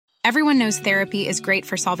Everyone knows therapy is great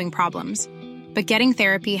for solving problems, but getting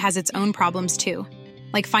therapy has its own problems too,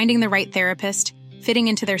 like finding the right therapist, fitting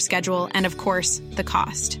into their schedule, and of course, the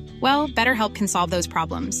cost. Well, BetterHelp can solve those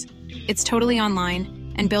problems. It's totally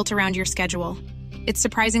online and built around your schedule. It's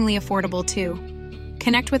surprisingly affordable too.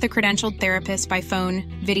 Connect with a credentialed therapist by phone,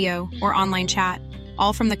 video, or online chat,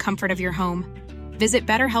 all from the comfort of your home. Visit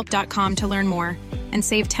BetterHelp.com to learn more and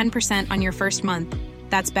save 10% on your first month.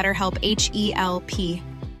 That's BetterHelp, H-E-L-P.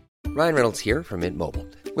 Ryan Reynolds here from Mint Mobile.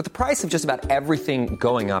 With the price of just about everything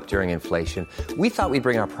going up during inflation, we thought we'd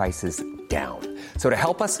bring our prices down. So to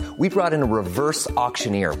help us, we brought in a reverse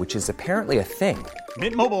auctioneer, which is apparently a thing.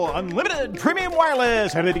 Mint Mobile Unlimited Premium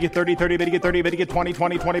Wireless. How to get 30, 30, bit to get 30, bit to get 20,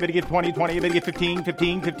 20, 20, bit to get 20, 20, bit to get 15,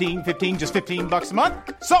 15, 15, 15, just $15 a month?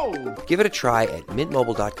 Sold! Give it a try at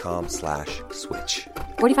mintmobile.com/switch.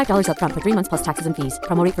 $45 up front for 3 months plus taxes and fees.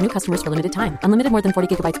 Promo rate for new customers for limited time. Unlimited more than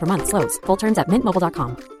 40 gigabytes per month. Slows full terms at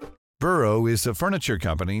mintmobile.com. Burrow is a furniture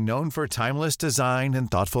company known for timeless design and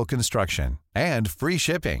thoughtful construction and free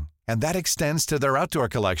shipping, and that extends to their outdoor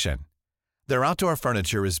collection. Their outdoor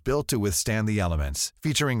furniture is built to withstand the elements,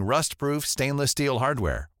 featuring rust-proof stainless steel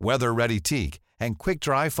hardware, weather-ready teak, and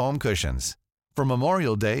quick-dry foam cushions. For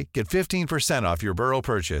Memorial Day, get 15% off your Burrow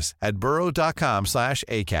purchase at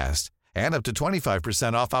burrow.com/acast, and up to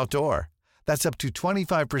 25% off outdoor. That's up to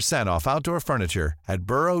 25% off outdoor furniture at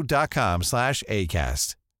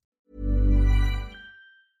burrow.com/acast.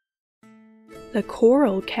 The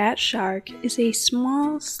coral catshark is a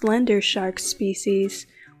small, slender shark species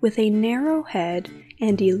with a narrow head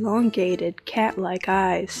and elongated cat-like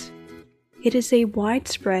eyes. It is a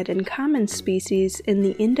widespread and common species in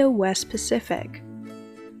the Indo-West Pacific.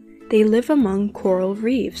 They live among coral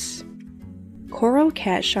reefs. Coral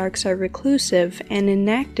catsharks are reclusive and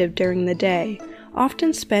inactive during the day,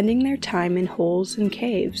 often spending their time in holes and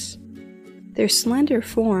caves. Their slender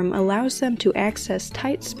form allows them to access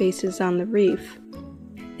tight spaces on the reef.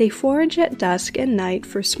 They forage at dusk and night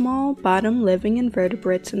for small, bottom-living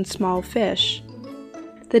invertebrates and small fish.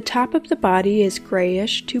 The top of the body is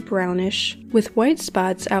grayish to brownish, with white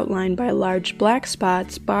spots outlined by large black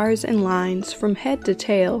spots, bars, and lines from head to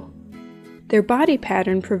tail. Their body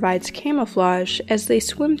pattern provides camouflage as they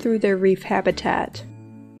swim through their reef habitat.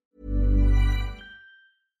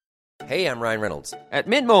 Hey, I'm Ryan Reynolds. At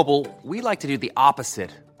Mint Mobile, we like to do the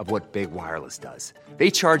opposite of what Big Wireless does.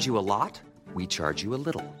 They charge you a lot, we charge you a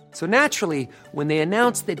little. So naturally, when they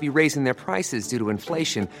announced they'd be raising their prices due to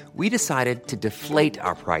inflation, we decided to deflate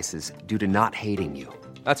our prices due to not hating you.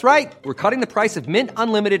 That's right. We're cutting the price of Mint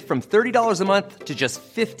Unlimited from $30 a month to just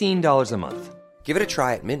 $15 a month. Give it a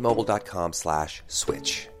try at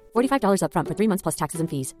mintmobile.com/switch. $45 up front for 3 months plus taxes and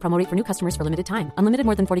fees. Promo rate for new customers for limited time. Unlimited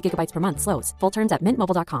more than 40 gigabytes per month. Slows full terms at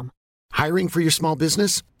mintmobile.com. Hiring for your small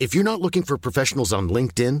business? If you're not looking for professionals on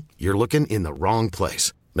LinkedIn, you're looking in the wrong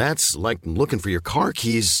place. That's like looking for your car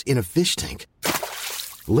keys in a fish tank.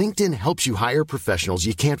 LinkedIn helps you hire professionals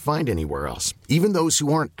you can't find anywhere else, even those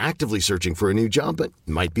who aren't actively searching for a new job but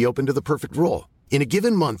might be open to the perfect role. In a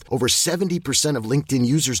given month, over 70% of LinkedIn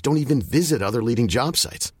users don't even visit other leading job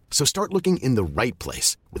sites. So start looking in the right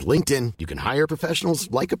place. With LinkedIn, you can hire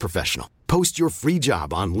professionals like a professional. Post your free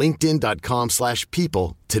job on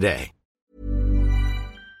linkedin.com/people today.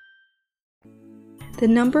 The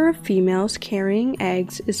number of females carrying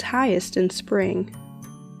eggs is highest in spring.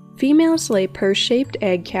 Females lay purse-shaped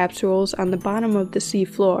egg capsules on the bottom of the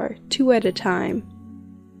seafloor, 2 at a time.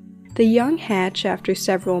 The young hatch after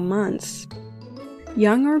several months.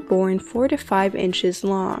 Young are born 4 to 5 inches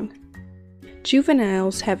long.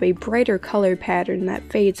 Juveniles have a brighter color pattern that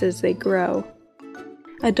fades as they grow.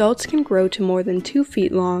 Adults can grow to more than 2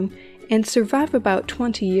 feet long and survive about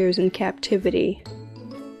 20 years in captivity.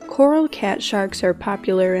 Coral catsharks are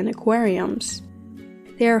popular in aquariums.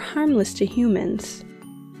 They are harmless to humans.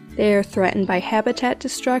 They are threatened by habitat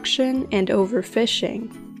destruction and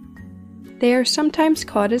overfishing. They are sometimes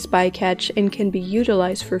caught as bycatch and can be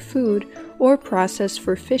utilized for food or processed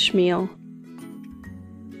for fish meal.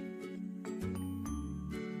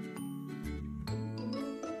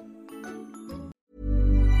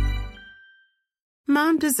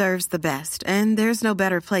 Mom deserves the best, and there's no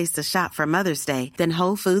better place to shop for Mother's Day than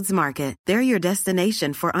Whole Foods Market. They're your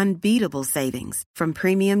destination for unbeatable savings, from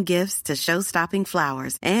premium gifts to show-stopping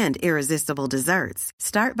flowers and irresistible desserts.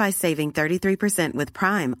 Start by saving 33% with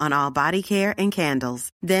Prime on all body care and candles.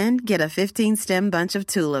 Then get a 15-stem bunch of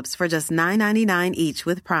tulips for just $9.99 each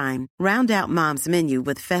with Prime. Round out Mom's menu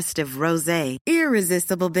with festive rosé,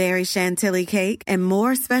 irresistible berry chantilly cake, and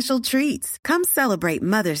more special treats. Come celebrate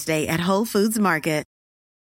Mother's Day at Whole Foods Market.